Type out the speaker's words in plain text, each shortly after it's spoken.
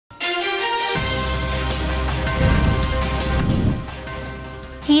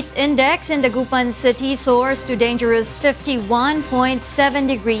Heat index in Dagupan City soars to dangerous 51.7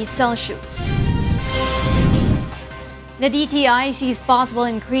 degrees Celsius. The DTI sees possible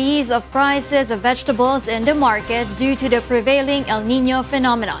increase of prices of vegetables in the market due to the prevailing El Niño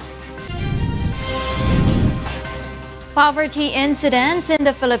phenomenon. Poverty incidence in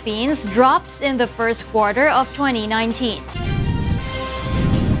the Philippines drops in the first quarter of 2019.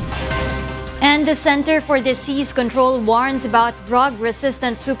 And the Center for Disease Control warns about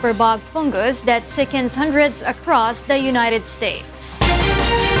drug-resistant superbug fungus that sickens hundreds across the United States.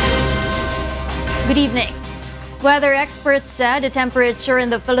 Good evening. Weather experts said the temperature in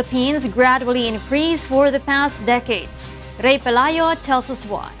the Philippines gradually increased for the past decades. Ray Pelayo tells us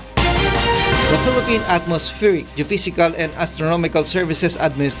why. The Philippine Atmospheric, Geophysical and Astronomical Services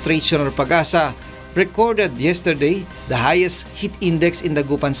Administration or PAGASA recorded yesterday the highest heat index in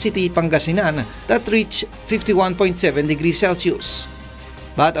Dagupan City, Pangasinan that reached 51.7 degrees Celsius.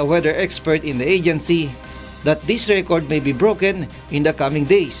 But a weather expert in the agency that this record may be broken in the coming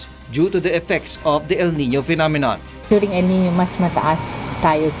days due to the effects of the El Niño phenomenon. During El Niño, mas mataas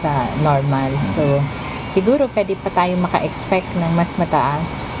tayo sa normal. So, siguro pwede pa tayo maka-expect ng mas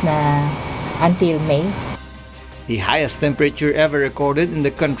mataas na until May. The highest temperature ever recorded in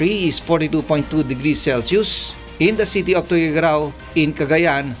the country is 42.2 degrees Celsius in the city of Tuguegarao in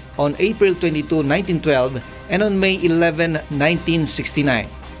Cagayan on April 22, 1912 and on May 11, 1969.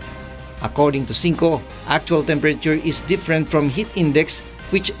 According to Cinco, actual temperature is different from heat index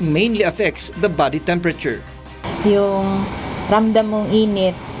which mainly affects the body temperature. Yung ramdam mong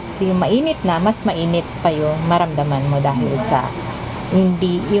init, yung mainit na, mas mainit pa yung maramdaman mo dahil sa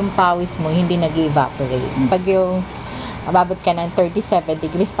hindi yung pawis mo hindi nag-evaporate. Pag yung ababot ka ng 37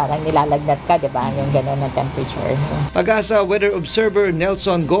 degrees, parang nilalagnat ka, di ba? Yung gano'n na temperature. PAGASA weather observer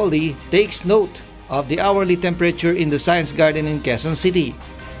Nelson Golly takes note of the hourly temperature in the Science Garden in Quezon City.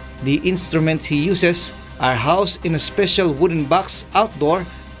 The instruments he uses are housed in a special wooden box outdoor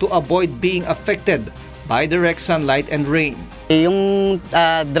to avoid being affected by direct sunlight and rain. Yung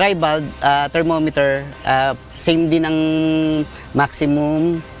dry bulb thermometer, same din ang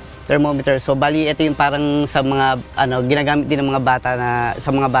maximum thermometer. So bali ito yung parang sa mga ginagamit din ng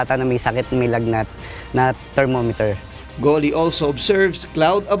mga bata na may sakit, may lagnat na thermometer. Golly also observes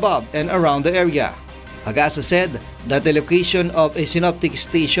cloud above and around the area. PAGASA said that the location of a synoptic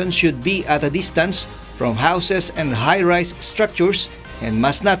station should be at a distance from houses and high-rise structures and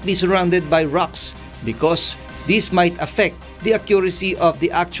must not be surrounded by rocks because this might affect the accuracy of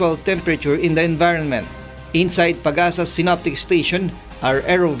the actual temperature in the environment. Inside PAGASA's synoptic station are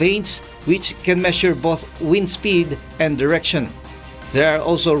aero vanes which can measure both wind speed and direction. There are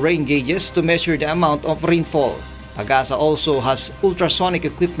also rain gauges to measure the amount of rainfall. PAGASA also has ultrasonic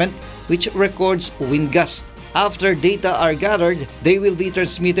equipment which records wind gusts. After data are gathered, they will be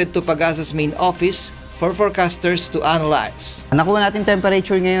transmitted to PAGASA's main office for forecasters to analyze. Nakuha natin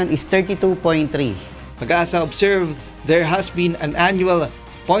temperature ngayon is 32.3. PAGASA observed there has been an annual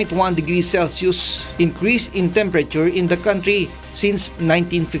 0.1 degrees Celsius increase in temperature in the country since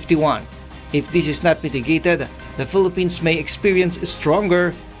 1951. If this is not mitigated, the Philippines may experience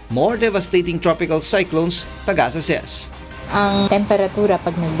stronger, more devastating tropical cyclones, PAGASA says. Ang temperatura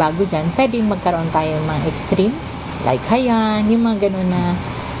pag nagbago dyan, pwedeng magkaroon tayo ng mga extremes, like Haiyan, yung mga ganun na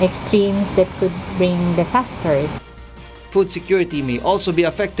extremes that could bring disaster. Food security may also be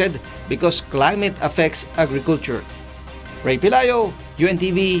affected because climate affects agriculture. Ray Pelayo,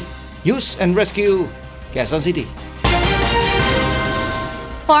 UNTV, News and Rescue, Quezon City.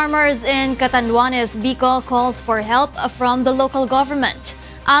 Farmers in Catanduanes, Bicol calls for help from the local government.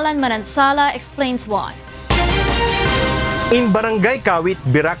 Alan Manansala explains why. In Barangay Kawit,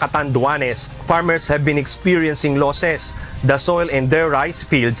 Bira, Catanduanes, farmers have been experiencing losses. The soil in their rice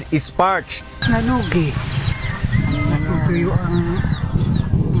fields is parched. Nalugi. Natutuyo ang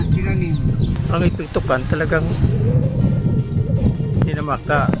mga tinanim. Ang ipagtukan talagang hindi na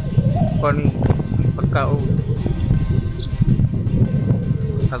makakuha pagkaon.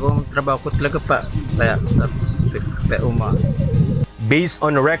 Ako ang trabaho ko talaga pa kaya uma. Based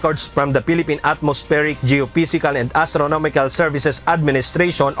on records from the Philippine Atmospheric, Geophysical and Astronomical Services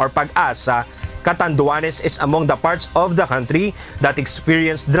Administration or PAGASA, Catanduanes is among the parts of the country that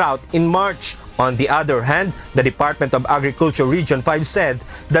experienced drought in March. On the other hand, the Department of Agriculture Region 5 said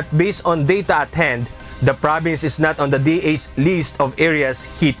that based on data at hand, the province is not on the DA's list of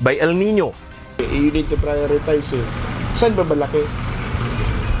areas hit by El Niño. You need to prioritize it. Saan ba malaki?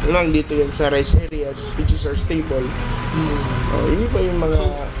 Lang dito yan sa rice areas which is our staple. Hindi pa yung mga...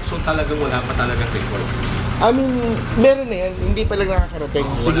 So talagang wala pa talaga staple? Meron na yan. Hindi pa lang nakakarating.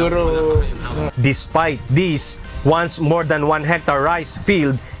 Siguro... Despite this, Once more than 1 hectare rice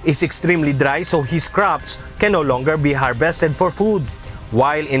field is extremely dry, so his crops can no longer be harvested for food.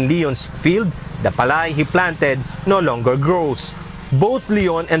 While in Leon's field, the palay he planted no longer grows. Both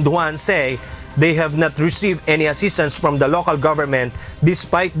Leon and Juan say they have not received any assistance from the local government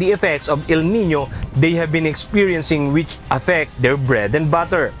despite the effects of El Niño they have been experiencing, which affect their bread and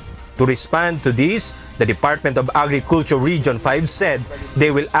butter. To respond to this, the Department of Agriculture Region 5 said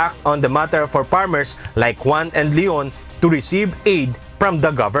they will act on the matter for farmers like Juan and Leon to receive aid from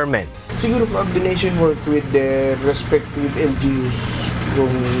the government. Siguro coordination work with the respective LGUs.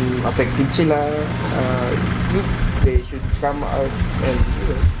 Kung affected sila, they should come out and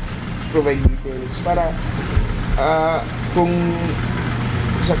provide details para kung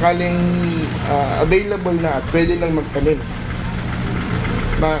sakaling available na at pwede lang magtanim,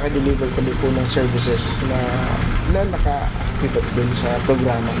 makaka-deliver kami po ng services na naka-activate din sa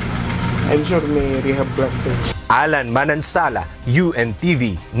programa. I'm sure may rehab practice. Alan Manansala,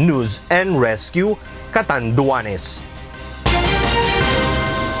 UNTV News and Rescue, Catanduanes.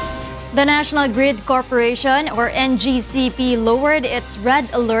 The National Grid Corporation, or NGCP, lowered its red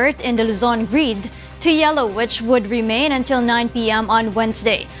alert in the Luzon grid to yellow, which would remain until 9 p.m. on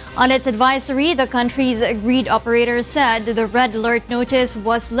Wednesday. On its advisory, the country's grid operator said the red alert notice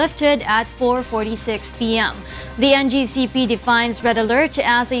was lifted at 4:46 p.m. The NGCP defines red alert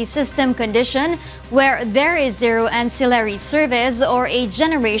as a system condition where there is zero ancillary service or a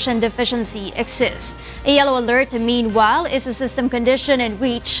generation deficiency exists. A yellow alert, meanwhile, is a system condition in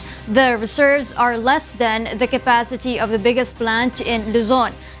which the reserves are less than the capacity of the biggest plant in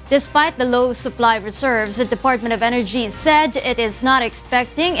Luzon. Despite the low supply reserves, the Department of Energy said it is not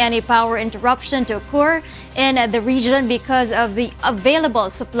expecting any power interruption to occur in the region because of the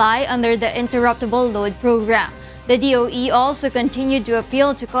available supply under the Interruptible Load Program. The DOE also continued to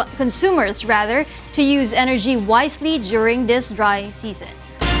appeal to consumers to use energy wisely during this dry season.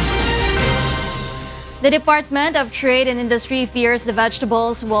 The Department of Trade and Industry fears the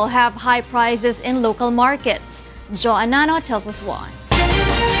vegetables will have high prices in local markets. Jo Anano tells us why.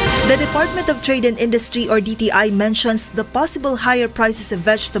 The Department of Trade and Industry, or DTI, mentions the possible higher prices of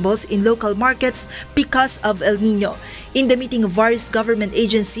vegetables in local markets because of El Niño. In the meeting of various government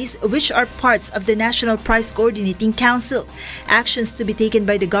agencies, which are parts of the National Price Coordinating Council, actions to be taken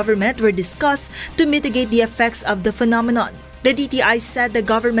by the government were discussed to mitigate the effects of the phenomenon. The DTI said the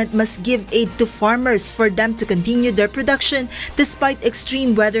government must give aid to farmers for them to continue their production despite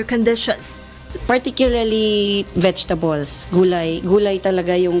extreme weather conditions. Particularly vegetables, gulay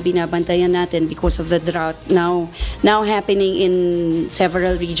talaga yung binabantayan natin because of the drought now happening in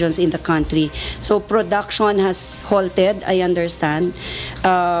several regions in the country. So production has halted, I understand,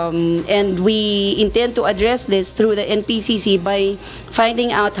 and we intend to address this through the NPCC by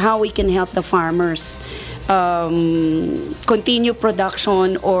finding out how we can help the farmers continue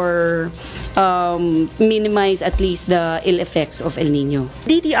production or minimize at least the ill effects of El Niño.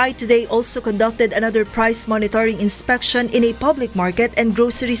 DTI today also conducted another price monitoring inspection in a public market and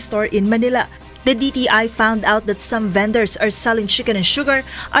grocery store in Manila. The DTI found out that some vendors are selling chicken and sugar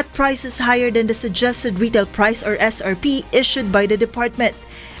at prices higher than the suggested retail price, or SRP, issued by the department.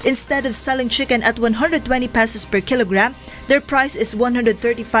 Instead of selling chicken at 120 pesos per kilogram, their price is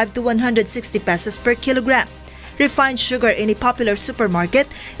 135 to 160 pesos per kilogram. Refined sugar in a popular supermarket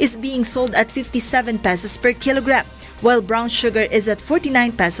is being sold at 57 pesos per kilogram, while brown sugar is at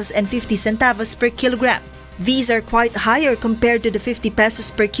 49 pesos and 50 centavos per kilogram. These are quite higher compared to the 50 pesos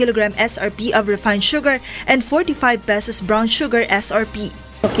per kilogram SRP of refined sugar and 45 pesos brown sugar SRP.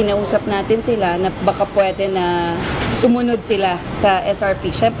 Kinausap natin sila na baka pwede na sumunod sila sa SRP.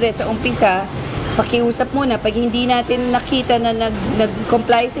 Siyempre sa umpisa, pakiusap muna. Pag hindi natin nakita na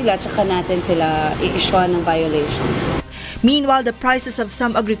nag-comply sila, tsaka natin sila i-issue ng violation. Meanwhile, the prices of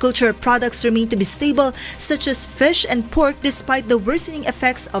some agricultural products remain to be stable, such as fish and pork, despite the worsening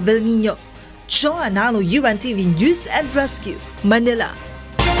effects of El Niño. Jo Anano, UNTV News and Rescue, Manila.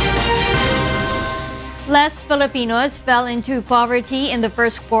 Less Filipinos fell into poverty in the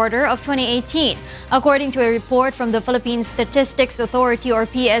first quarter of 2018. According to a report from the Philippine Statistics Authority, or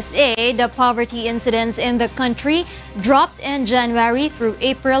PSA, the poverty incidence in the country dropped in January through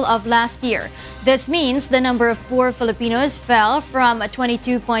April of last year. This means the number of poor Filipinos fell from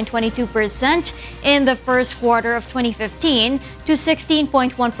 22.22% in the first quarter of 2015 to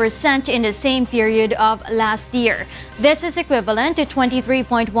 16.1% in the same period of last year. This is equivalent to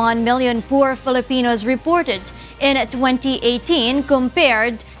 23.1 million poor Filipinos reported in 2018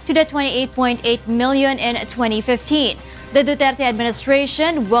 compared to the 28.8 million in 2015. The Duterte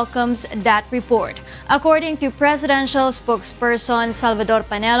administration welcomes that report. According to presidential spokesperson Salvador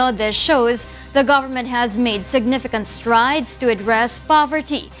Panelo, this shows the government has made significant strides to address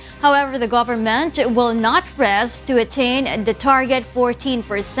poverty. However, the government will not rest to attain the target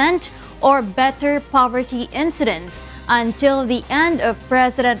 14% or better poverty incidence until the end of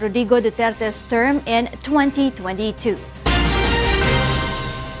President Rodrigo Duterte's term in 2022.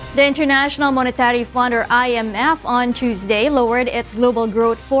 The International Monetary Fund, or IMF, on Tuesday lowered its global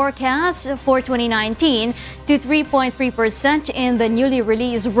growth forecast for 2019 to 3.3% in the newly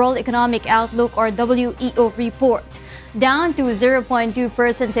released World Economic Outlook, or WEO, report, down to 0.2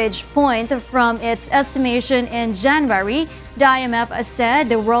 percentage point from its estimation in January. The IMF said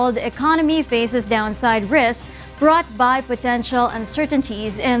the world economy faces downside risks brought by potential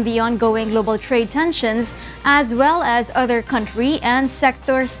uncertainties in the ongoing global trade tensions, as well as other country and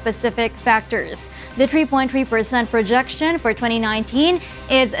sector-specific factors. The 3.3% projection for 2019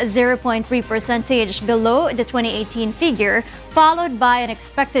 is 0.3 percentage below the 2018 figure, followed by an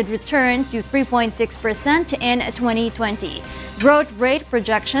expected return to 3.6% in 2020. Growth rate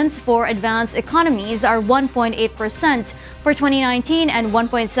projections for advanced economies are 1.8% for 2019 and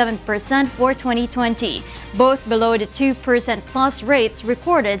 1.7% for 2020, both below the 2% plus rates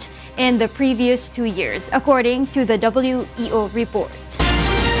recorded in the previous 2 years, according to the WEO report.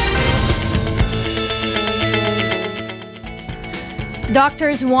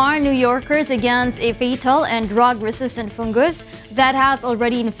 Doctors warn New Yorkers against a fatal and drug-resistant fungus that has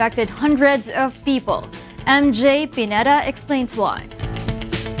already infected hundreds of people. MJ Pineda explains why.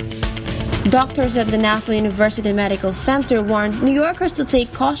 Doctors at the National University Medical Center warned New Yorkers to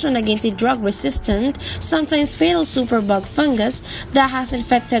take caution against a drug-resistant, sometimes fatal superbug fungus that has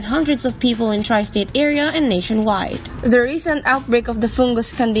infected hundreds of people in tri-state area and nationwide. The recent outbreak of the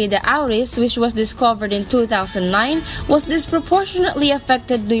fungus Candida auris, which was discovered in 2009, was disproportionately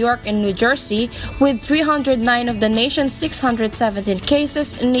affected New York and New Jersey, with 309 of the nation's 617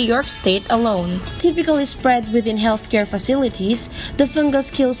 cases in New York State alone. Typically spread within healthcare facilities, the fungus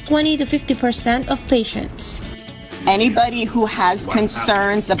kills 20 to 50% of patients. Anybody who has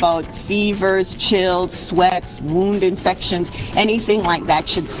concerns about fevers, chills, sweats, wound infections, anything like that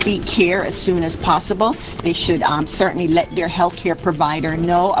should seek care as soon as possible. They should certainly let their healthcare provider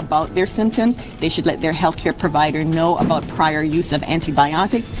know about their symptoms. They should let their healthcare provider know about prior use of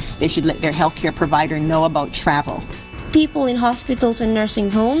antibiotics. They should let their healthcare provider know about travel. People in hospitals and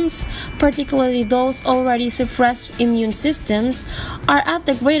nursing homes, particularly those already suppressed immune systems, are at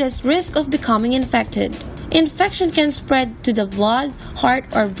the greatest risk of becoming infected. Infection can spread to the blood, heart,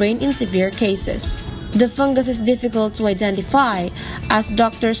 or brain in severe cases. The fungus is difficult to identify, as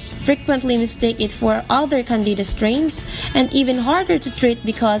doctors frequently mistake it for other Candida strains, and even harder to treat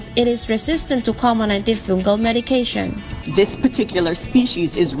because it is resistant to common antifungal medication. This particular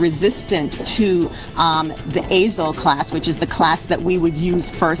species is resistant to the azole class, which is the class that we would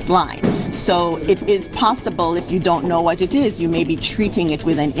use first line. So it is possible, if you don't know what it is, you may be treating it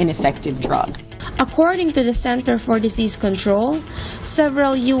with an ineffective drug. According to the Center for Disease Control,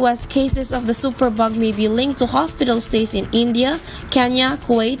 several U.S. cases of the superbug may be linked to hospital stays in India, Kenya,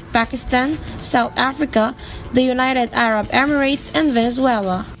 Kuwait, Pakistan, South Africa, the United Arab Emirates, and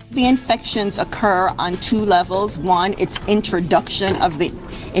Venezuela. The infections occur on two levels. One, it's introduction of the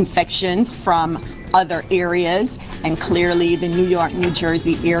infections from other areas, and clearly the New York, New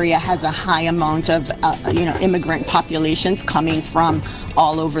Jersey area has a high amount of immigrant populations coming from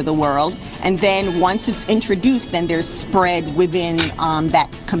all over the world. And then once it's introduced, then there's spread within that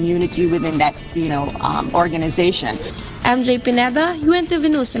community, within that organization. MJ Pineda,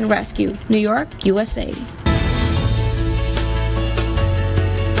 UNTV News and Rescue, New York, USA.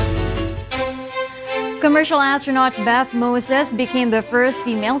 Commercial astronaut Beth Moses became the first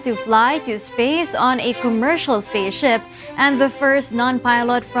female to fly to space on a commercial spaceship and the first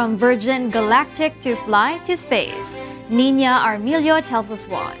non-pilot from Virgin Galactic to fly to space. Niño Armilio tells us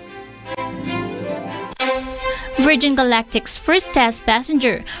why. Virgin Galactic's first test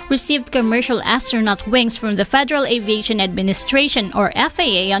passenger received commercial astronaut wings from the Federal Aviation Administration, or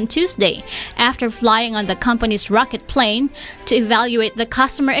FAA, on Tuesday after flying on the company's rocket plane to evaluate the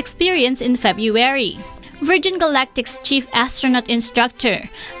customer experience in February. Virgin Galactic's chief astronaut instructor,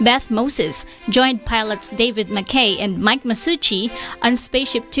 Beth Moses, joined pilots David McKay and Mike Masucci on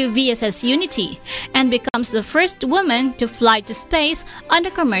Spaceship Two VSS Unity and becomes the first woman to fly to space on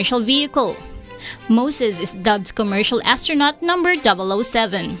a commercial vehicle. Moses is dubbed Commercial Astronaut number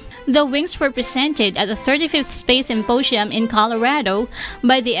 007. The wings were presented at the 35th Space Symposium in Colorado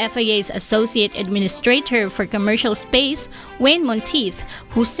by the FAA's Associate Administrator for Commercial Space, Wayne Monteith,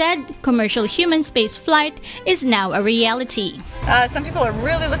 who said commercial human space flight is now a reality. Some people are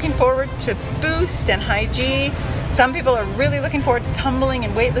really looking forward to boost and high G. Some people are really looking forward to tumbling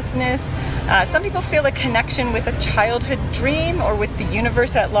and weightlessness. Some people feel a connection with a childhood dream or with the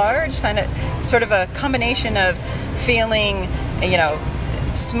universe at large, sort of a combination of feeling,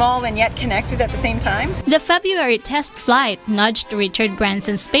 small and yet connected at the same time. The February test flight nudged Richard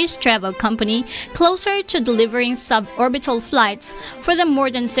Branson's space travel company closer to delivering suborbital flights for the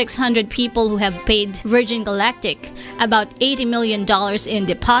more than 600 people who have paid Virgin Galactic about $80 million in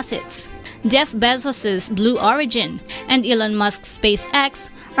deposits. Jeff Bezos's Blue Origin and Elon Musk's SpaceX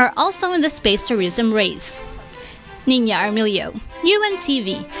are also in the space tourism race. Niño Armilio,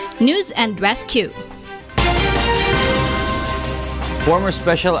 UNTV, News and Rescue. Former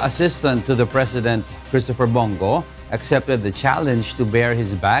Special Assistant to the President, Christopher Bongo, accepted the challenge to bare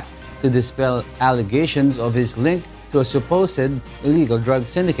his back to dispel allegations of his link to a supposed illegal drug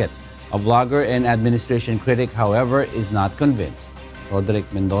syndicate. A vlogger and administration critic, however, is not convinced. Roderick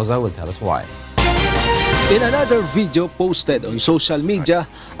Mendoza will tell us why. In another video posted on social media,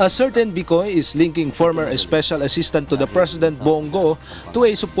 a certain Bicoy is linking former Special Assistant to the President Bongo to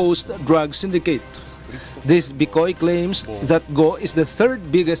a supposed drug syndicate. This Bicoy claims that Go is the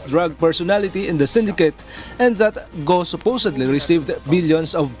third biggest drug personality in the syndicate and that Go supposedly received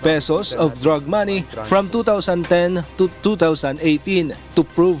billions of pesos of drug money from 2010 to 2018. To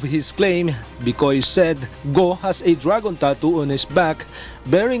prove his claim, Bicoy said Go has a dragon tattoo on his back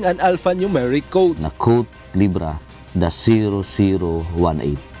bearing an alphanumeric code. Na code Libra, the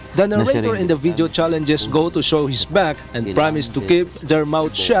 0018. The narrator in the video challenges Go to show his back and promise to keep their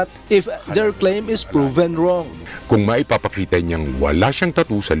mouth shut if their claim is proven wrong. Kung maipapakita niyang wala siyang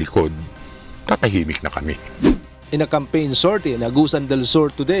tattoo sa likod, tatahimik na kami. In a campaign sortie in Agusan del Sur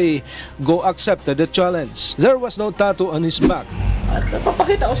today, Go accepted the challenge. There was no tattoo on his back. At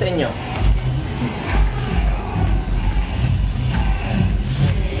papakita ko sa inyo.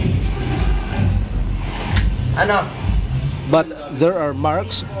 Ano? But there are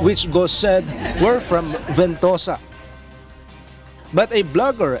marks which Go said were from Ventosa. But a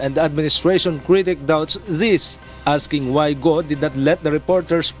blogger and administration critic doubts this, asking why Go did not let the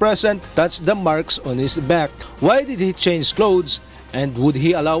reporters present touch the marks on his back. Why did he change clothes, and would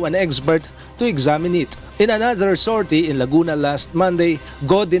he allow an expert to examine it? In another sortie in Laguna last Monday,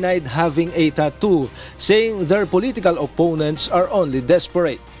 Go denied having a tattoo, saying their political opponents are only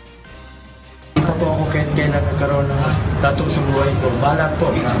desperate. Hindi pa po ako kailan nagkaroon ng tattoo sa buhay ko. Balat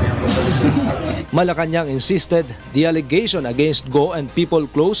po, marami ako sa likod. Malacanang insisted the allegation against Go and people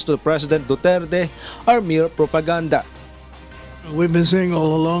close to President Duterte are mere propaganda. We've been saying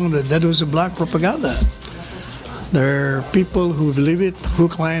all along that that was a black propaganda. There are people who believe it,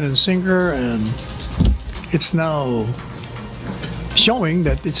 hook, line, and sinker, and it's now showing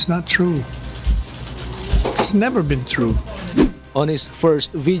that it's not true. It's never been true. On his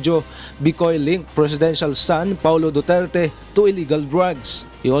first video, Bicoy linked presidential son Paulo Duterte to illegal drugs.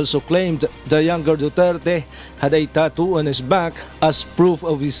 He also claimed the younger Duterte had a tattoo on his back as proof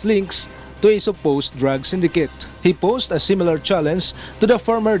of his links to a supposed drug syndicate. He posed a similar challenge to the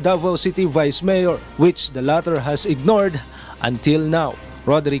former Davao City Vice Mayor, which the latter has ignored until now.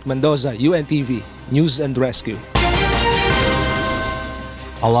 Roderick Mendoza, UNTV, News and Rescue.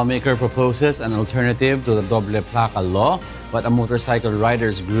 A lawmaker proposes an alternative to the doble placa law, but a motorcycle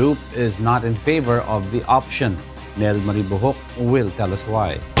riders group is not in favor of the option. Nel Maribuhok will tell us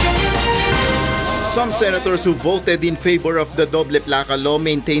why. Some senators who voted in favor of the doble placa law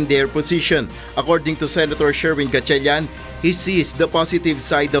maintain their position. According to Senator Sherwin Gatchalian, he sees the positive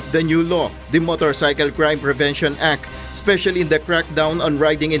side of the new law, the Motorcycle Crime Prevention Act, especially in the crackdown on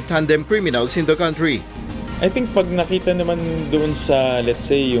riding in tandem criminals in the country. I think pag nakita naman doon sa, let's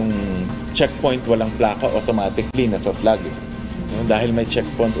say, yung checkpoint walang plaka, automatically na-flag. No? Dahil may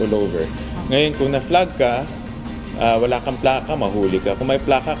checkpoint all over. Ngayon, kung na-flag ka, wala kang plaka, mahuli ka. Kung may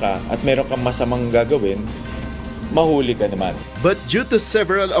plaka ka at meron kang masamang gagawin, mahuli ka naman. But due to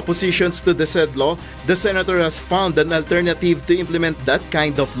several oppositions to the said law, the senator has found an alternative to implement that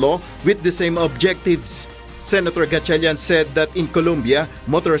kind of law with the same objectives. Senator Gatchalian said that in Colombia,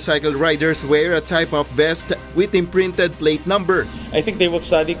 motorcycle riders wear a type of vest with imprinted plate number. I think they will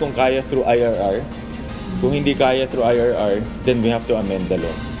study kung kaya through IRR. Kung hindi kaya through IRR, then we have to amend the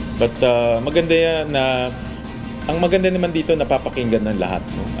law. But maganda yan na, ang maganda naman dito napapakinggan ng lahat.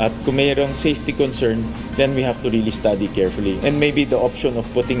 No? At kung mayroong safety concern, then we have to really study carefully. And maybe the option of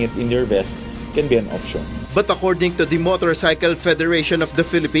putting it in your vest can be an option. But according to the Motorcycle Federation of the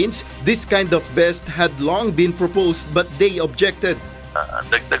Philippines, this kind of vest had long been proposed but they objected.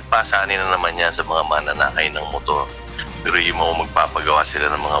 Dagdag pasanin na naman yan sa mga mananakay ng motor. Pero yung mga magpapagawa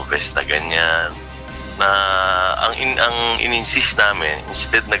sila ng mga vest na ganyan, na ang in-insist namin,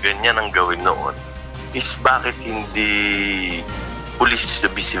 instead na ganyan ang gawin noon, is bakit hindi police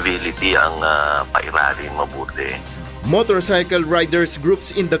visibility ang pairalin mabuti. Motorcycle riders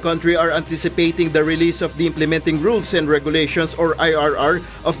groups in the country are anticipating the release of the Implementing Rules and Regulations or IRR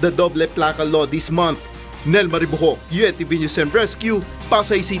of the Doble Placa Law this month. Nel Maribuho, UNTV News and Rescue,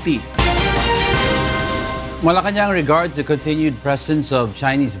 Pasay City. Malacanang regards the continued presence of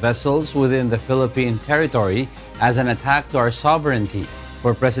Chinese vessels within the Philippine territory as an attack to our sovereignty.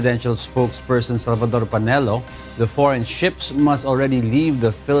 For presidential spokesperson Salvador Panelo, the foreign ships must already leave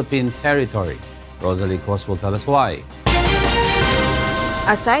the Philippine territory. Rosalie Cos will tell us why.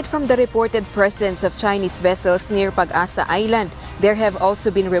 Aside from the reported presence of Chinese vessels near PAGASA Island, there have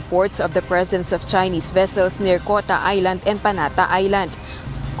also been reports of the presence of Chinese vessels near Kota Island and Panata Island.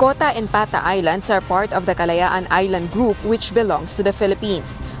 Kota and Pata Islands are part of the Kalayaan Island Group, which belongs to the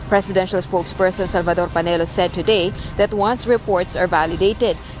Philippines. Presidential spokesperson Salvador Panelo said today that once reports are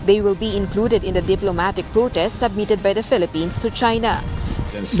validated, they will be included in the diplomatic protest submitted by the Philippines to China.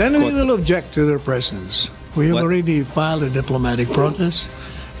 Then we will object to their presence. We have already filed a diplomatic protest,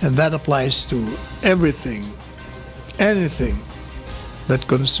 and that applies to everything, anything that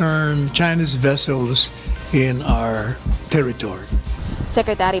concern Chinese vessels in our territory.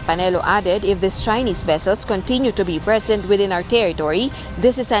 Secretary Panelo added if these Chinese vessels continue to be present within our territory,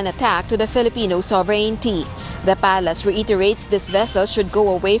 this is an attack to the Filipino sovereignty. The palace reiterates these vessels should go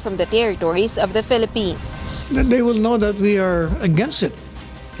away from the territories of the Philippines. That they will know that we are against it,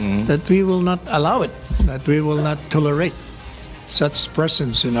 that we will not allow it, that we will not tolerate such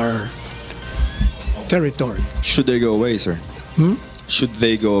presence in our territory. Should they go away, sir? Should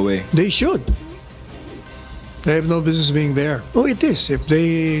they go away? They should. They have no business being there. Oh, it is. If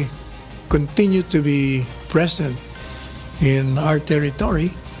they continue to be present in our territory,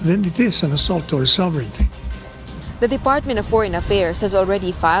 then it is an assault to our sovereignty. The Department of Foreign Affairs has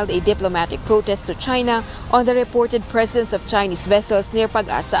already filed a diplomatic protest to China on the reported presence of Chinese vessels near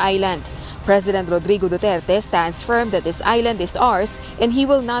PAGASA Island. President Rodrigo Duterte stands firm that this island is ours and he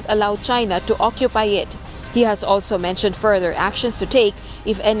will not allow China to occupy it. He has also mentioned further actions to take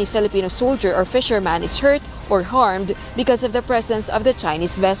if any Filipino soldier or fisherman is hurt or harmed because of the presence of the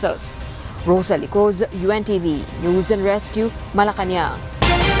Chinese vessels. Rosalie Cos, UNTV, News and Rescue, Malacanang.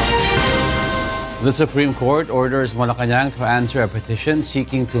 The Supreme Court orders Malacanang to answer a petition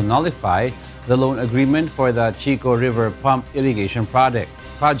seeking to nullify the loan agreement for the Chico River Pump Irrigation Project.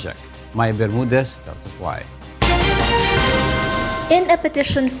 May Bermudez tells us why. In a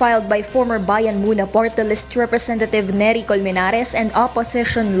petition filed by former Bayan Muna Party List Representative Nery Colmenares and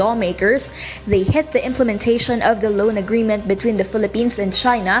opposition lawmakers, they hit the implementation of the loan agreement between the Philippines and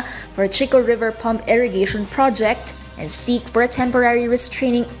China for Chico River Pump Irrigation Project and seek for a temporary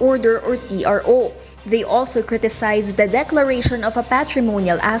restraining order or TRO. They also criticized the declaration of a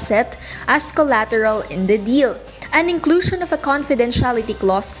patrimonial asset as collateral in the deal. An inclusion of a confidentiality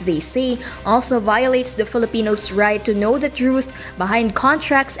clause, they say, also violates the Filipinos' right to know the truth behind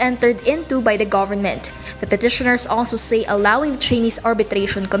contracts entered into by the government. The petitioners also say allowing the Chinese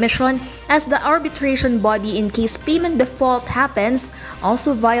Arbitration Commission as the arbitration body in case payment default happens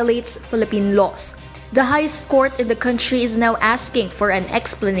also violates Philippine laws. The highest court in the country is now asking for an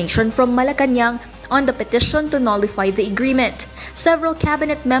explanation from Malacanang on the petition to nullify the agreement. Several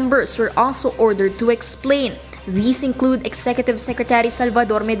cabinet members were also ordered to explain. These include Executive Secretary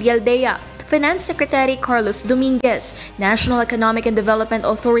Salvador Medialdea, Finance Secretary Carlos Dominguez, National Economic and Development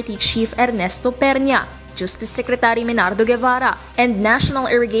Authority Chief Ernesto Pernia, Justice Secretary Menardo Guevara, and National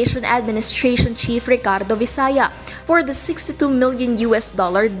Irrigation Administration Chief Ricardo Visaya for the $62 million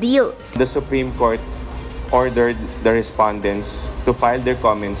deal. The Supreme Court ordered the respondents to file their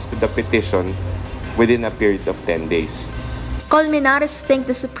comments to the petition within a period of 10 days. Colmenares thanked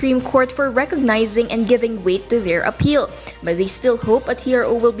the Supreme Court for recognizing and giving weight to their appeal, but they still hope a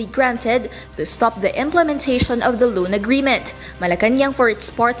TRO will be granted to stop the implementation of the loan agreement. Malacanang, for its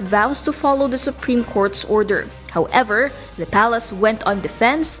part, vows to follow the Supreme Court's order. However, the palace went on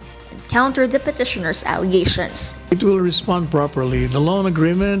defense and countered the petitioners' allegations. It will respond properly. The loan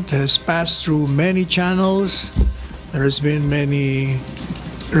agreement has passed through many channels. There has been many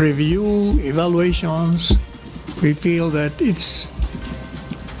review, evaluations. We feel that it's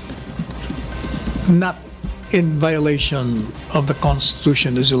not in violation of the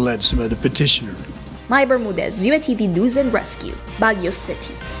Constitution as alleged by the petitioner. May Bermudez, UNTV News and Rescue, Baguio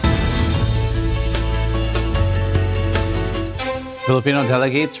City. Filipino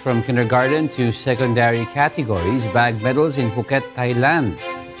delegates from kindergarten to secondary categories bagged medals in Phuket, Thailand.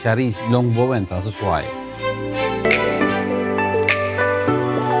 Charis Longbowen tells us why.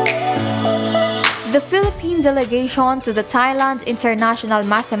 The Philippine delegation to the Thailand International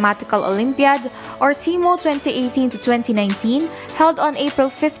Mathematical Olympiad, or TIMO 2018 to 2019, held on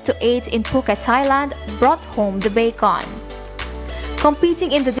April 5th to 8th in Phuket, Thailand, brought home the bacon.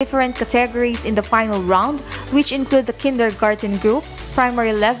 Competing in the different categories in the final round, which include the kindergarten group,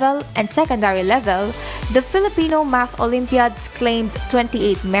 primary level, and secondary level, the Filipino Math Olympiads claimed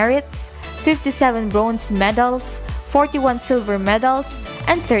 28 merits, 57 bronze medals, 41 silver medals,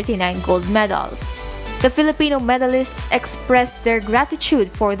 and 39 gold medals. The Filipino medalists expressed their gratitude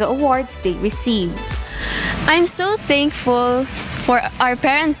for the awards they received. I'm so thankful for our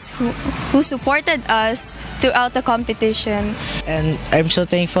parents who supported us throughout the competition. And I'm so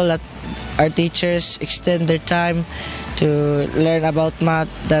thankful that our teachers extend their time to learn about math,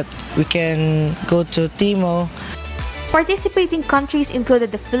 that we can go to TIMO. Participating countries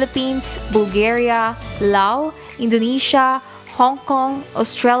included the Philippines, Bulgaria, Laos, Indonesia, Hong Kong,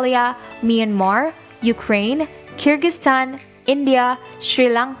 Australia, Myanmar, Ukraine, Kyrgyzstan, India, Sri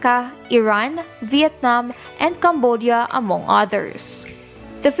Lanka, Iran, Vietnam, and Cambodia, among others.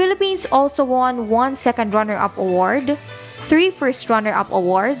 The Philippines also won 1 second runner-up award, 3 first runner-up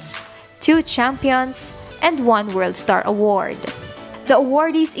awards, 2 champions, and 1 World Star Award. The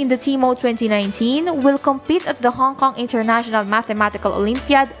awardees in the TIMO 2019 will compete at the Hong Kong International Mathematical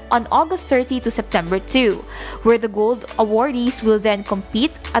Olympiad on August 30 to September 2, where the gold awardees will then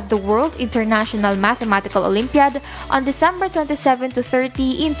compete at the World International Mathematical Olympiad on December 27 to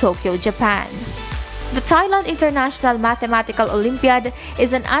 30 in Tokyo, Japan. The Thailand International Mathematical Olympiad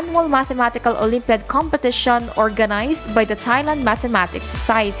is an annual mathematical Olympiad competition organized by the Thailand Mathematics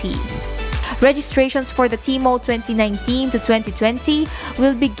Society. Registrations for the TIMO 2019 to 2020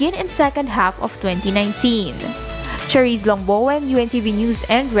 will begin in second half of 2019. Charis Longbowen, UNTV News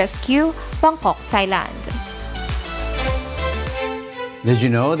and Rescue, Bangkok, Thailand. Did you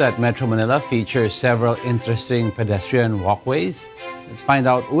know that Metro Manila features several interesting pedestrian walkways? Let's find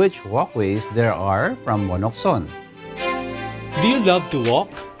out which walkways there are from Bonokson. Do you love to walk?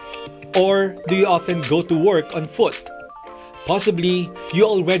 Or do you often go to work on foot? Possibly, you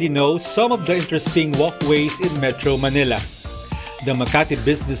already know some of the interesting walkways in Metro Manila. The Makati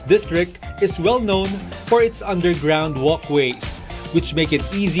Business District is well known for its underground walkways, which make it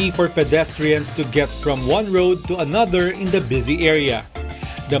easy for pedestrians to get from one road to another in the busy area.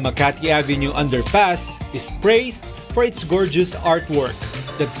 The Makati Avenue Underpass is praised for its gorgeous artwork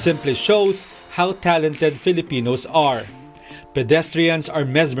that simply shows how talented Filipinos are. Pedestrians are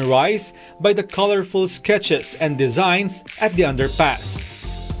mesmerized by the colorful sketches and designs at the underpass.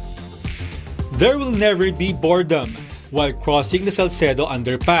 There will never be boredom while crossing the Salcedo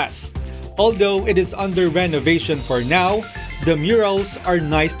Underpass. Although it is under renovation for now, the murals are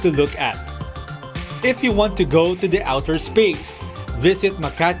nice to look at. If you want to go to the outer space, visit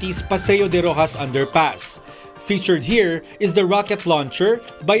Makati's Paseo de Rojas Underpass. Featured here is the rocket launcher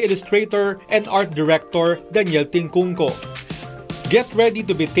by illustrator and art director Daniel Tincunco. Get ready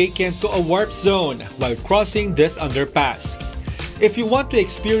to be taken to a warp zone while crossing this underpass. If you want to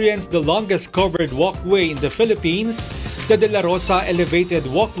experience the longest covered walkway in the Philippines, the De La Rosa Elevated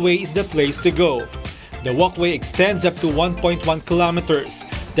Walkway is the place to go. The walkway extends up to 1.1 kilometers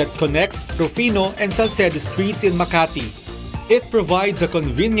that connects Rufino and Salcedo streets in Makati. It provides a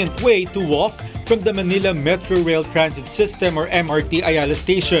convenient way to walk from the Manila Metro Rail Transit System or MRT Ayala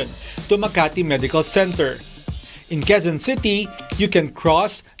Station to Makati Medical Center. In Quezon City, you can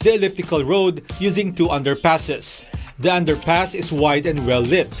cross the elliptical road using 2 underpasses. The underpass is wide and well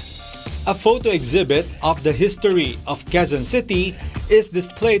lit. A photo exhibit of the history of Quezon City is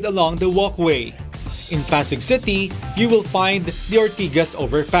displayed along the walkway. In Pasig City, you will find the Ortigas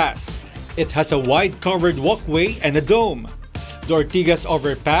Overpass. It has a wide covered walkway and a dome. The Ortigas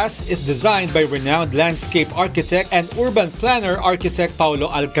Overpass is designed by renowned landscape architect and urban planner architect Paulo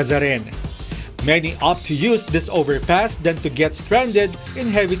Alcazaren. Many opt to use this overpass than to get stranded in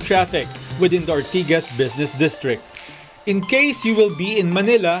heavy traffic within the Ortigas Business District. In case you will be in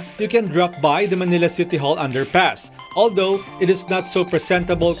Manila, you can drop by the Manila City Hall Underpass, although it is not so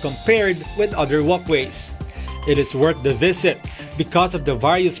presentable compared with other walkways. It is worth the visit because of the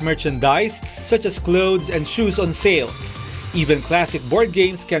various merchandise such as clothes and shoes on sale. Even classic board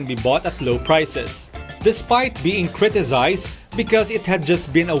games can be bought at low prices. Despite being criticized because it had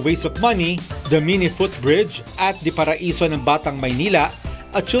just been a waste of money, the mini footbridge at the Paraiso ng Batang Maynila,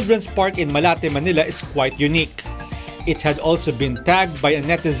 a children's park in Malate, Manila, is quite unique. It had also been tagged by a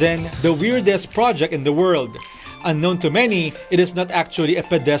netizen the weirdest project in the world. Unknown to many, it is not actually a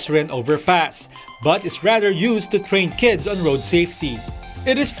pedestrian overpass, but is rather used to train kids on road safety.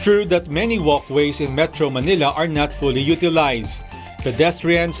 It is true that many walkways in Metro Manila are not fully utilized.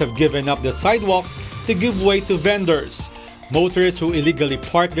 Pedestrians have given up the sidewalks to give way to vendors, motorists who illegally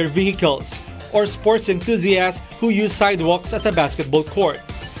park their vehicles, or sports enthusiasts who use sidewalks as a basketball court.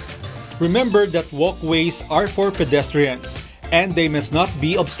 Remember that walkways are for pedestrians, and they must not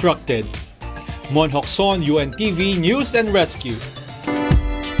be obstructed. Mon Hokson, UNTV News and Rescue.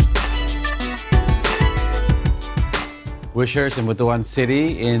 Wishers in Butuan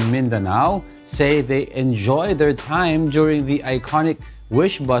City in Mindanao say they enjoy their time during the iconic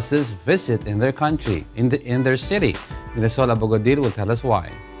Wish Bus's visit in their country, in their city. Minasola Bogodil will tell us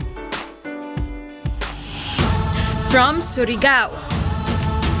why. From Surigao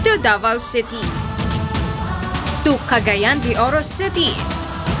to Davao City to Cagayan de Oro City,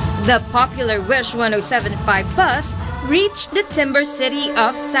 the popular Wish 1075 bus reached the timber city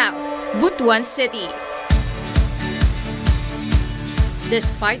of South, Butuan City.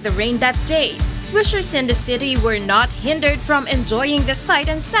 Despite the rain that day, wishers in the city were not hindered from enjoying the sight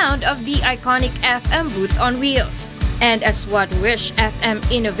and sound of the iconic FM booth on wheels. And as what Wish FM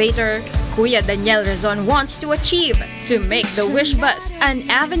innovator Kuya Daniel Rezon wants to achieve, to make the Wish Bus an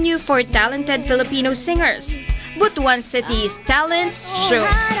avenue for talented Filipino singers, Butuan City's Talents Show.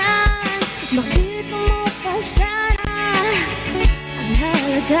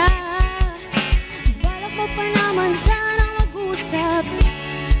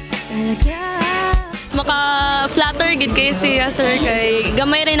 Maka-flatter gid kay siya sir kay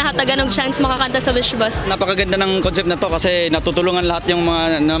gamay rin nahatagan og chance makakanta sa Wish Bus. Napakaganda ng concept na to kasi natutulungan lahat yung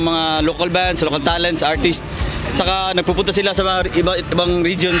mga local bands, local talents, artists. Tsaka nagpupunta sila sa mga ibang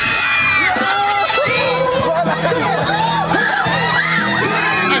regions.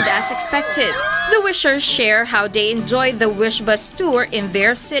 And as expected, the wishers share how they enjoyed the Wish Bus tour in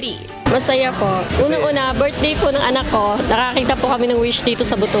their city. Masaya po. Unang-una, birthday po ng anak ko. Nakakita po kami ng Wish dito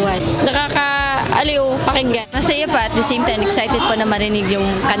sa Butuan. Nakaka-aliw pakinggan. Masaya pa at the same time, excited po na marinig yung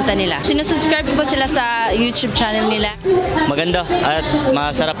kanta nila. Sinusubscribe po sila sa YouTube channel nila. Maganda at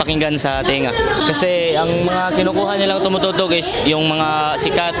masarap pakinggan sa tinga. Kasi ang mga kinukuha nilang tumututog is yung mga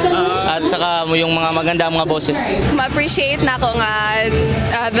sikat at saka yung mga maganda mga boses. Ma-appreciate na ako nga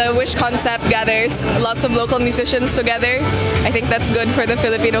the Wish concept gathers lots of local musicians together. I think that's good for the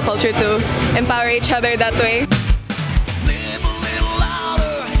Filipino culture to empower each other that way.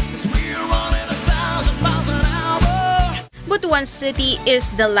 Butuan City is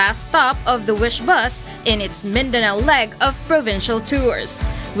the last stop of the Wish Bus in its Mindanao leg of provincial tours.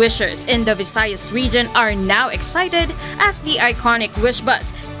 Wishers in the Visayas region are now excited as the iconic Wish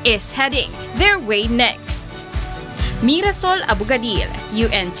Bus is heading their way next. Mirasol Abugadil,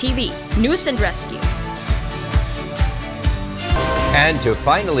 UNTV News and Rescue. And to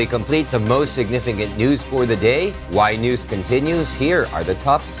finally complete the most significant news for the day, Y News continues. Here are the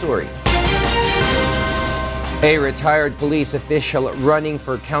top stories. A retired police official running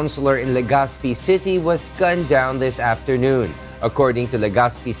for councilor in Legazpi City was gunned down this afternoon. According to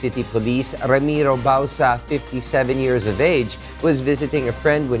Legazpi City Police, Ramiro Bausa, 57 years of age, was visiting a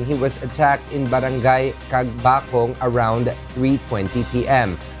friend when he was attacked in Barangay Cagbakong around 3:20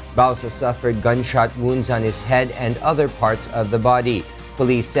 p.m. Bausa suffered gunshot wounds on his head and other parts of the body.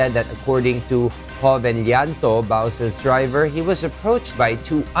 Police said that according to Joven Llanto, Bausa's driver, he was approached by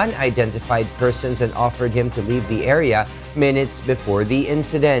two unidentified persons and offered him to leave the area minutes before the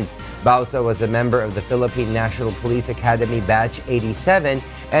incident. Bausa was a member of the Philippine National Police Academy Batch 87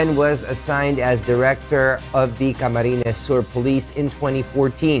 and was assigned as director of the Camarines Sur Police in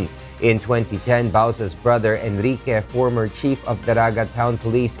 2014. In 2010, Bausa's brother Enrique, former chief of Daraga Town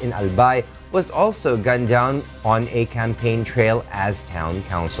Police in Albay, was also gunned down on a campaign trail as town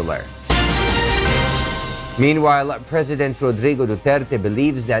councilor. Meanwhile, President Rodrigo Duterte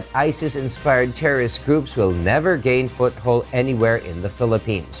believes that ISIS-inspired terrorist groups will never gain foothold anywhere in the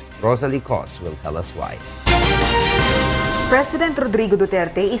Philippines. Rosalie Cos will tell us why. President Rodrigo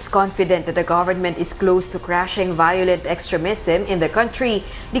Duterte is confident that the government is close to crashing violent extremism in the country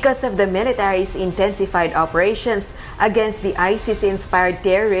because of the military's intensified operations against the ISIS-inspired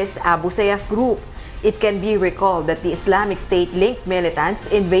terrorist Abu Sayyaf group. It can be recalled that the Islamic State-linked militants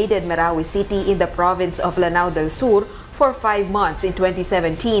invaded Marawi City in the province of Lanao del Sur for 5 months in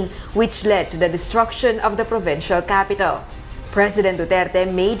 2017, which led to the destruction of the provincial capital. President Duterte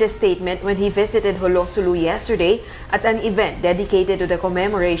made a statement when he visited Holosulu yesterday at an event dedicated to the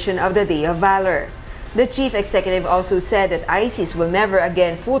commemoration of the Day of Valor. The chief executive also said that ISIS will never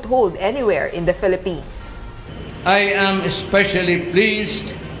again foothold anywhere in the Philippines. I am especially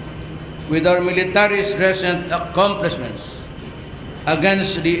pleased with our military's recent accomplishments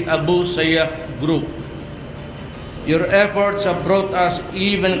against the Abu Sayyaf group. Your efforts have brought us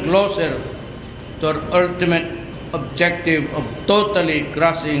even closer to our ultimate objective of totally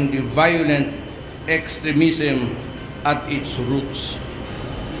crushing the violent extremism at its roots.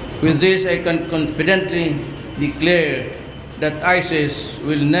 With this, I can confidently declare that ISIS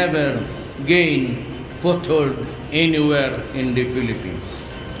will never gain foothold anywhere in the Philippines.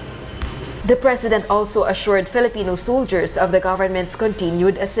 The president also assured Filipino soldiers of the government's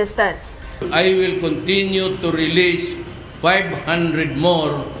continued assistance. I will continue to release 500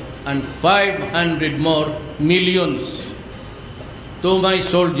 more and 500 more millions to my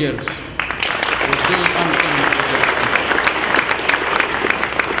soldiers to do something for them.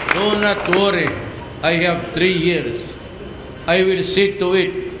 Do not worry, I have 3 years. I will see to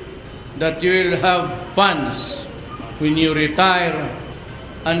it that you will have funds when you retire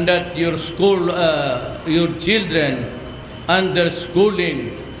and that your children under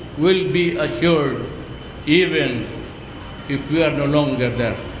schooling will be assured even if we are no longer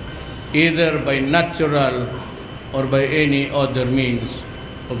there, either by natural or by any other means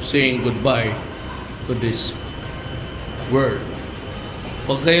of saying goodbye to this world.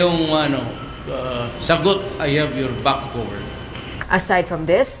 Huwag kayong sagot, I have your back covered. Aside from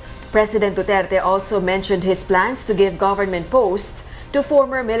this, President Duterte also mentioned his plans to give government posts to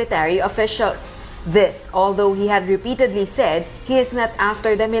former military officials. This, although he had repeatedly said he is not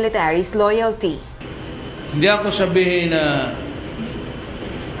after the military's loyalty. Hindi ako sabihin na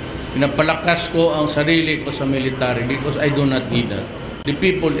pinapalakas ko ang sarili ko sa military because I do not need that. The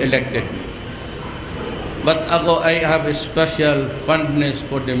people elected me. But ako, I have a special fondness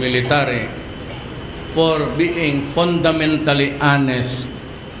for the military for being fundamentally honest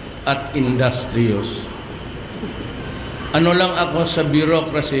at industrious. Ano lang ako sa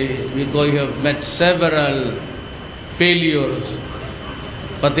bureaucracy because you have met several failures,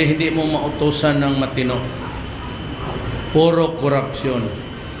 pati hindi mo mautusan ng matino. Puro korupsyon.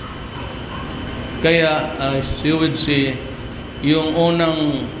 Kaya as you would see, yung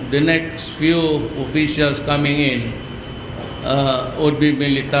the next few officials coming in would be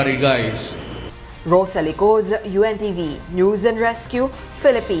military guys. Rosa Licoz, UNTV, News and Rescue,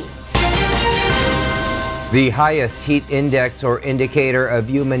 Philippines. The highest heat index or indicator of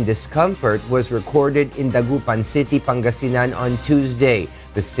human discomfort was recorded in Dagupan City, Pangasinan on Tuesday,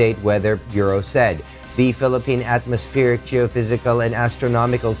 the State Weather Bureau said. The Philippine Atmospheric, Geophysical and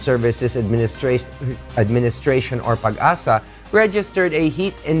Astronomical Services Administration or PAGASA registered a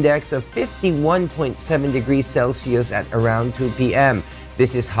heat index of 51.7 degrees Celsius at around 2 p.m.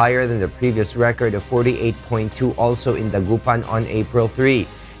 This is higher than the previous record of 48.2 also in Dagupan on April 3.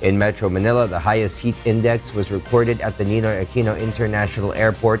 In Metro Manila, the highest heat index was recorded at the Ninoy Aquino International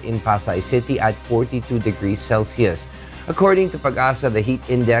Airport in Pasay City at 42 degrees Celsius. According to PAGASA, the heat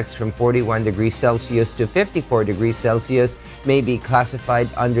index from 41 degrees Celsius to 54 degrees Celsius may be classified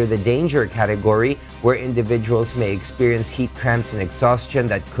under the danger category, where individuals may experience heat cramps and exhaustion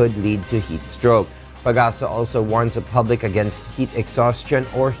that could lead to heat stroke. PAGASA also warns the public against heat exhaustion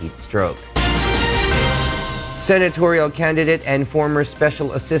or heat stroke. Senatorial candidate and former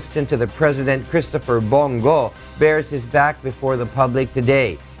special assistant to the president Christopher Bongo bears his back before the public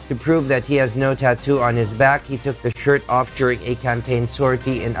today. To prove that he has no tattoo on his back, he took the shirt off during a campaign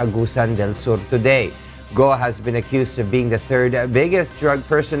sortie in Agusan del Sur today. Go has been accused of being the third biggest drug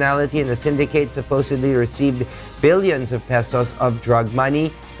personality in the syndicate, supposedly received billions of pesos of drug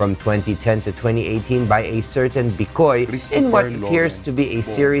money from 2010 to 2018 by a certain Bicoy in what appears to be a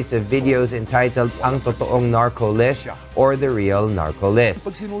series of videos entitled Ang Totoong Narco List or The Real Narco List.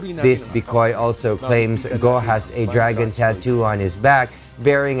 This Bicoy also claims Go has a dragon tattoo on his back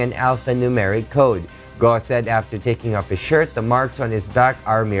bearing an alphanumeric code. Go said after taking off his shirt, the marks on his back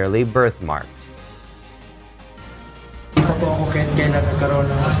are merely birthmarks. Hindi pa po ako kailan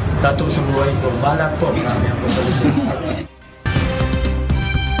nagkaroon ng tattoo sa buhay ko. Balak po, marami ako sa Luzon.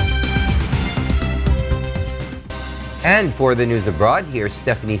 And for the news abroad, here's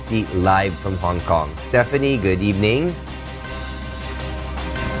Stephanie C. live from Hong Kong. Stephanie, good evening.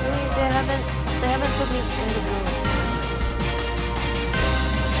 They haven't put me in the room.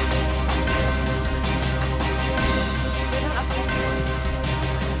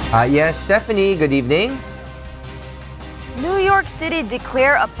 Yes, Stephanie, good evening. New York City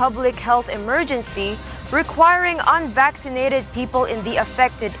declared a public health emergency requiring unvaccinated people in the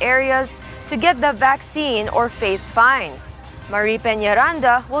affected areas to get the vaccine or face fines. Marie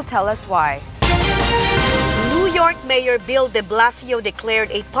Peñaranda will tell us why. New York Mayor Bill de Blasio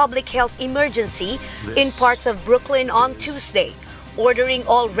declared a public health emergency in parts of Brooklyn on Tuesday, ordering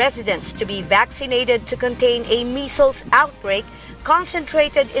all residents to be vaccinated to contain a measles outbreak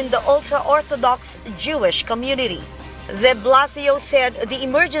concentrated in the ultra-Orthodox Jewish community. De Blasio said the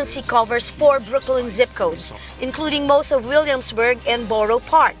emergency covers 4 Brooklyn zip codes, including most of Williamsburg and Borough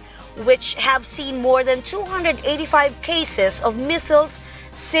Park, which have seen more than 285 cases of measles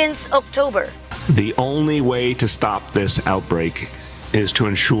since October. The only way to stop this outbreak is to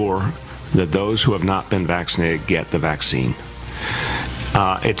ensure that those who have not been vaccinated get the vaccine.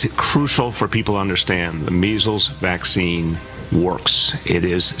 It's crucial for people to understand the measles vaccine works. It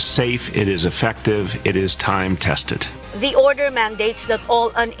is safe, it is effective, it is time-tested. The order mandates that all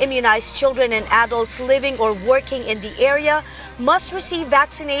unimmunized children and adults living or working in the area must receive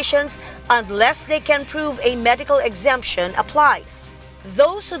vaccinations unless they can prove a medical exemption applies.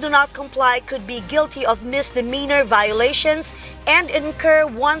 Those who do not comply could be guilty of misdemeanor violations and incur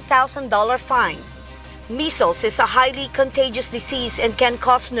 $1,000 fine. Measles is a highly contagious disease and can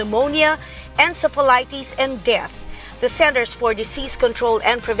cause pneumonia, encephalitis, and death. The Centers for Disease Control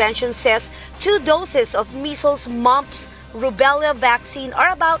and Prevention says 2 doses of measles, mumps, rubella vaccine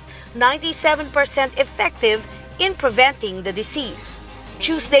are about 97% effective in preventing the disease.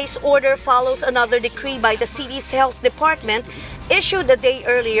 Tuesday's order follows another decree by the city's health department issued a day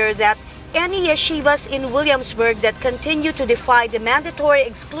earlier that any yeshivas in Williamsburg that continue to defy the mandatory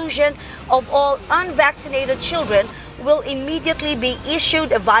exclusion of all unvaccinated children will immediately be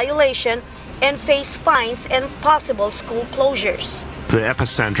issued a violation and face fines and possible school closures. The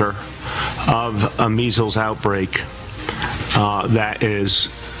epicenter of a measles outbreak that is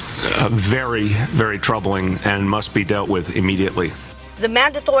very, very troubling and must be dealt with immediately. The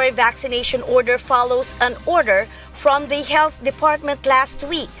mandatory vaccination order follows an order from the health department last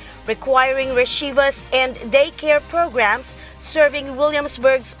week requiring yeshivas and daycare programs serving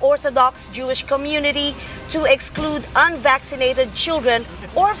Williamsburg's Orthodox Jewish community to exclude unvaccinated children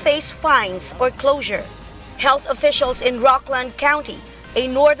or face fines or closure. Health officials in Rockland County, a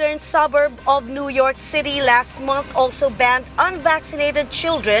northern suburb of New York City, last month also banned unvaccinated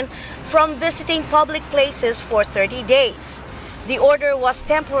children from visiting public places for 30 days. The order was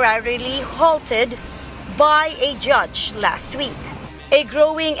temporarily halted by a judge last week. A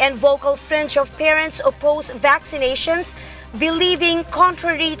growing and vocal fringe of parents oppose vaccinations, believing,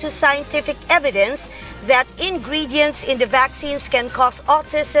 contrary to scientific evidence, that ingredients in the vaccines can cause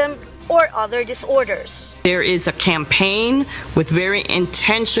autism or other disorders. There is a campaign with very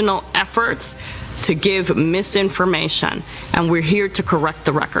intentional efforts to give misinformation, and we're here to correct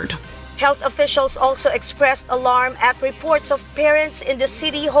the record. Health officials also expressed alarm at reports of parents in the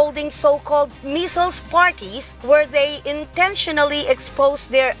city holding so-called measles parties where they intentionally expose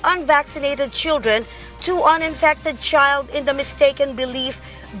their unvaccinated children to an infected child in the mistaken belief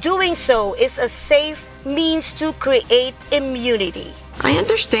doing so is a safe means to create immunity. I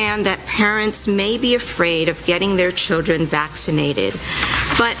understand that parents may be afraid of getting their children vaccinated,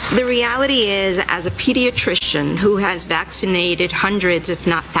 but the reality is, as a pediatrician who has vaccinated hundreds, if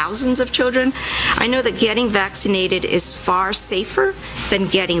not thousands of children, I know that getting vaccinated is far safer than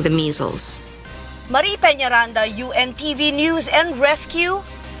getting the measles. Marie Peñaranda, UNTV News and Rescue,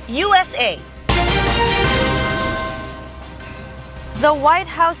 USA. The White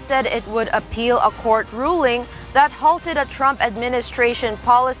House said it would appeal a court ruling that halted a Trump administration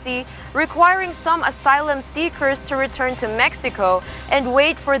policy requiring some asylum seekers to return to Mexico and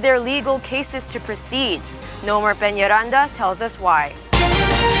wait for their legal cases to proceed. Nomer Peñaranda tells us why.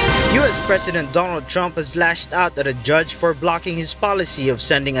 U.S. President Donald Trump has lashed out at a judge for blocking his policy of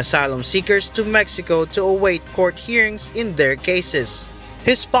sending asylum seekers to Mexico to await court hearings in their cases.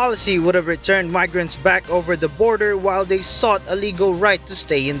 His policy would have returned migrants back over the border while they sought a legal right to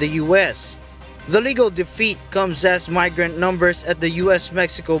stay in the U.S. The legal defeat comes as migrant numbers at the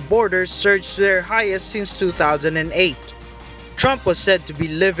U.S.-Mexico border surged to their highest since 2008. Trump was said to be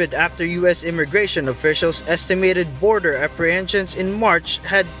livid after U.S. immigration officials estimated border apprehensions in March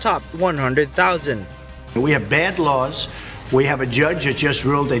had topped 100,000. We have bad laws. We have a judge that just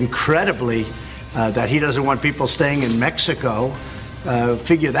ruled incredibly that he doesn't want people staying in Mexico.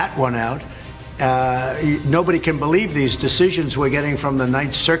 Figure that one out. Nobody can believe these decisions we're getting from the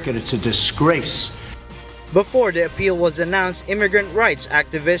Ninth Circuit. It's a disgrace. Before the appeal was announced, immigrant rights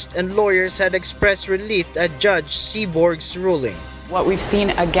activists and lawyers had expressed relief at Judge Seaborg's ruling. What we've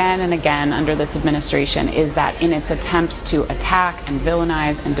seen again and again under this administration is that in its attempts to attack and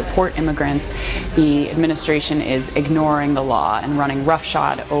villainize and deport immigrants, the administration is ignoring the law and running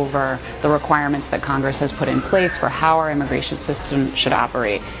roughshod over the requirements that Congress has put in place for how our immigration system should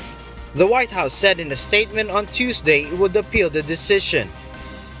operate. The White House said in a statement on Tuesday it would appeal the decision.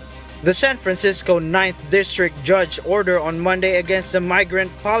 The San Francisco 9th District Judge order on Monday against the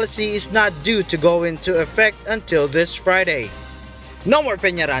migrant policy is not due to go into effect until this Friday. Nomar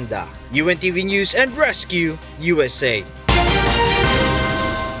Peñaranda, UNTV News and Rescue, USA.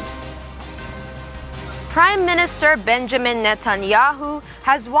 Prime Minister Benjamin Netanyahu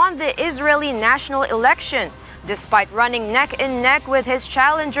has won the Israeli national election despite running neck and neck with his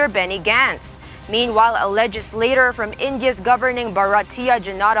challenger Benny Gantz. Meanwhile, a legislator from India's governing Bharatiya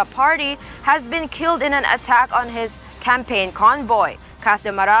Janata Party has been killed in an attack on his campaign convoy. Kath de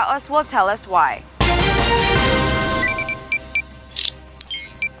Maraos will tell us why.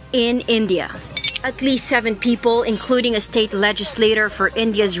 In India, at least 7 people, including a state legislator for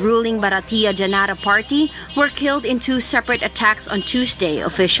India's ruling Bharatiya Janata Party, were killed in 2 separate attacks on Tuesday,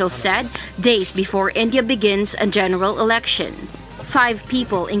 officials said, days before India begins a general election. 5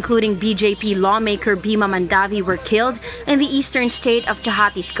 people, including BJP lawmaker Bhima Mandavi, were killed in the eastern state of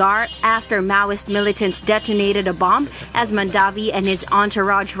Chhattisgarh after Maoist militants detonated a bomb as Mandavi and his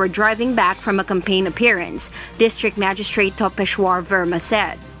entourage were driving back from a campaign appearance, District Magistrate Topeshwar Verma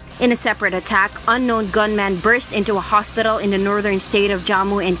said. In a separate attack, unknown gunmen burst into a hospital in the northern state of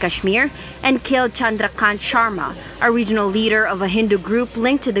Jammu and Kashmir and killed Chandrakant Sharma, a regional leader of a Hindu group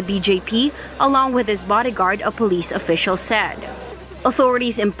linked to the BJP, along with his bodyguard, a police official said.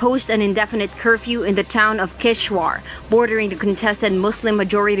 Authorities imposed an indefinite curfew in the town of Kishwar, bordering the contested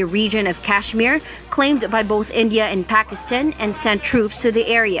Muslim-majority region of Kashmir, claimed by both India and Pakistan, and sent troops to the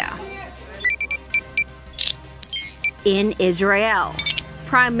area. In Israel,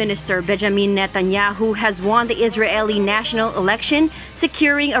 Prime Minister Benjamin Netanyahu has won the Israeli national election,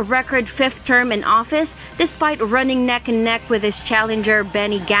 securing a record 5th term in office despite running neck and neck with his challenger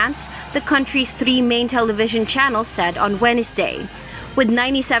Benny Gantz, the country's 3 main television channels said on Wednesday. With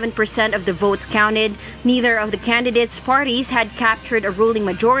 97% of the votes counted, neither of the candidates' parties had captured a ruling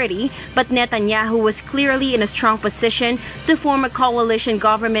majority, but Netanyahu was clearly in a strong position to form a coalition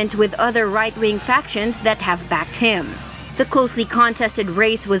government with other right-wing factions that have backed him. The closely contested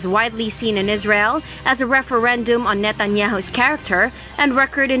race was widely seen in Israel as a referendum on Netanyahu's character and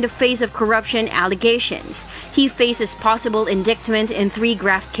record in the face of corruption allegations. He faces possible indictment in 3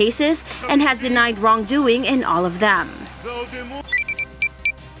 graft cases and has denied wrongdoing in all of them.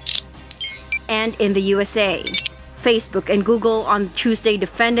 And in the USA, Facebook and Google on Tuesday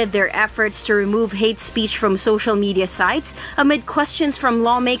defended their efforts to remove hate speech from social media sites amid questions from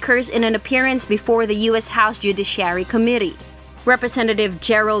lawmakers in an appearance before the U.S. House Judiciary Committee. Representative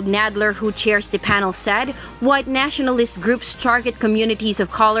Gerald Nadler, who chairs the panel, said white nationalist groups target communities of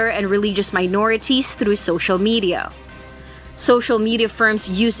color and religious minorities through social media. Social media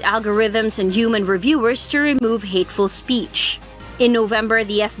firms use algorithms and human reviewers to remove hateful speech. In November,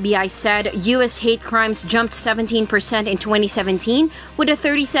 the FBI said U.S. hate crimes jumped 17% in 2017 with a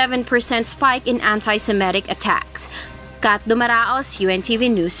 37% spike in anti-Semitic attacks. Kat Dumaraos,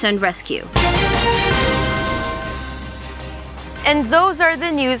 UNTV News and Rescue. And those are the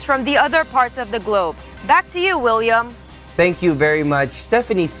news from the other parts of the globe. Back to you, William. Thank you very much,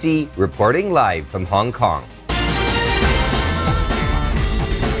 Stephanie C., reporting live from Hong Kong.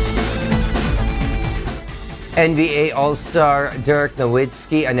 NBA All-Star Dirk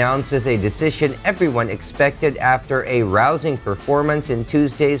Nowitzki announces a decision everyone expected after a rousing performance in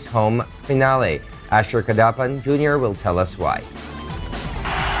Tuesday's home finale. Asher Kadapan Jr. will tell us why.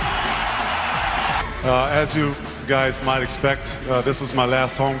 As you guys might expect, this was my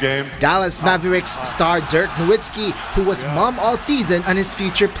last home game. Dallas Mavericks star Dirk Nowitzki, who was mum all season on his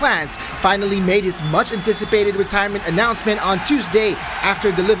future plans, finally made his much-anticipated retirement announcement on Tuesday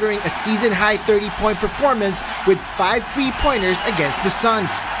after delivering a season-high 30-point performance with 5 free-pointers against the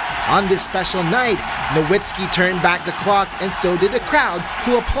Suns. On this special night, Nowitzki turned back the clock, and so did the crowd,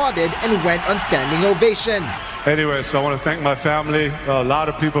 who applauded and went on standing ovation. Anyway, so I want to thank my family. A lot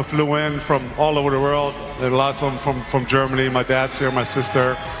of people flew in from all over the world. There are lots of them from Germany. My dad's here, my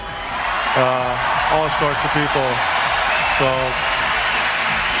sister, all sorts of people. So,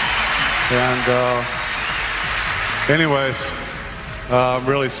 and anyways, I'm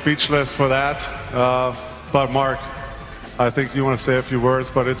really speechless for that. But Mark, I think you want to say a few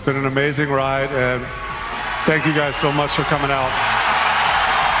words, but it's been an amazing ride, and thank you guys so much for coming out.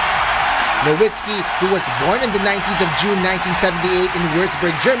 Nowitzki, who was born on the 19th of June 1978 in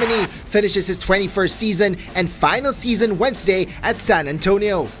Würzburg, Germany, finishes his 21st season and final season Wednesday at San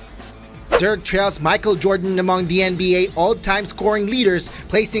Antonio. Dirk trails Michael Jordan among the NBA all-time scoring leaders,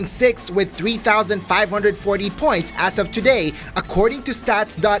 placing 6th with 3,540 points as of today, according to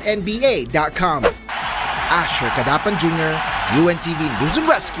stats.nba.com. Asher Kadapan Jr., UNTV News and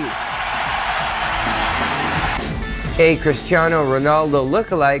Rescue. A Cristiano Ronaldo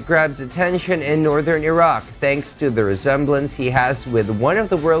lookalike grabs attention in northern Iraq thanks to the resemblance he has with one of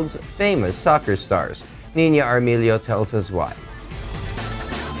the world's famous soccer stars. Niño tells us why.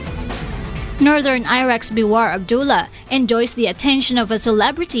 Northern Iraq's Biwar Abdullah enjoys the attention of a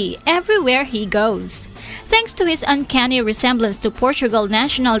celebrity everywhere he goes, thanks to his uncanny resemblance to Portugal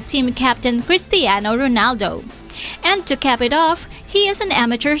national team captain Cristiano Ronaldo. And to cap it off, he is an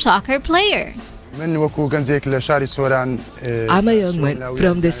amateur soccer player. I'm a young man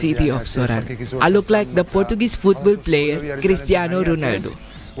from the city of Soran. I look like the Portuguese football player Cristiano Ronaldo.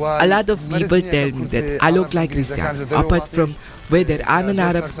 A lot of people tell me that I look like Cristiano, apart from whether I'm an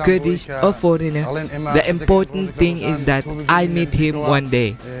Arab, Kurdish or foreigner. The important thing is that I meet him one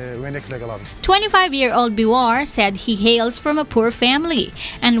day. 25-year-old Biwar said he hails from a poor family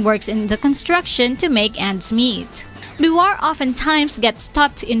and works in the construction to make ends meet. Biwar oftentimes gets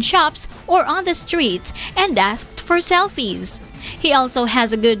stopped in shops or on the streets and asked for selfies. He also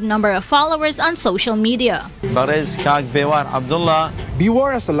has a good number of followers on social media. Biwar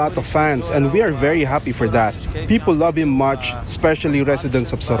has a lot of fans and we are very happy for that. People love him much, especially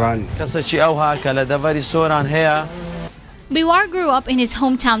residents of Soran. Biwar grew up in his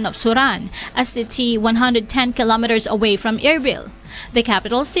hometown of Soran, a city 110 kilometers away from Erbil, the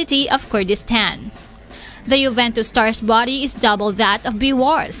capital city of Kurdistan. The Juventus star's body is double that of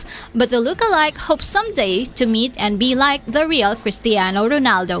Biwar's, but the lookalike hopes someday to meet and be like the real Cristiano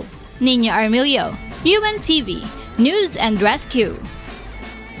Ronaldo. Niño Armilio, UNTV, News and Rescue.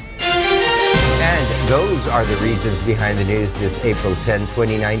 And those are the reasons behind the news this April 10,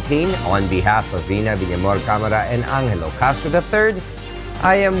 2019. On behalf of Rina Villamor Camara and Angelo Castro III,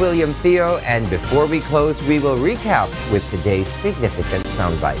 I am William Theo, and before we close, we will recap with today's significant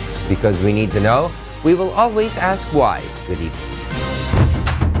sound bites. Because we need to know, we will always ask why. Good evening.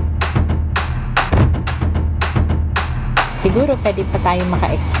 Siguro pwede pa tayo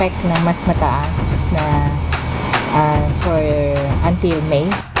maka-expect ng mas mataas na for until May.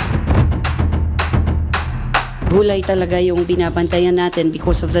 Gulay talaga yung binabantayan natin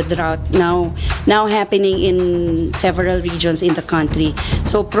because of the drought now happening in several regions in the country.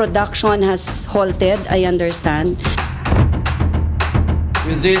 So production has halted, I understand.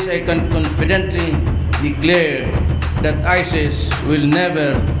 With this, I can confidently declare that ISIS will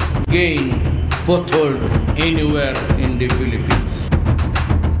never gain foothold anywhere in the Philippines.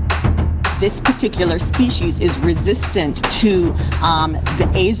 This particular species is resistant to the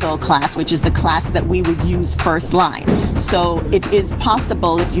azole class, which is the class that we would use first line. So it is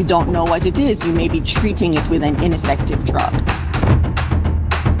possible, if you don't know what it is, you may be treating it with an ineffective drug.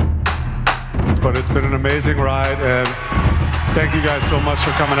 But it's been an amazing ride, and thank you guys so much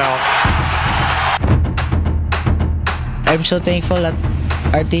for coming out. I'm so thankful that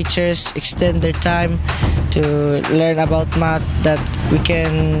our teachers extend their time to learn about math, that we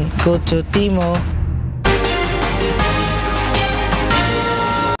can go to Timo.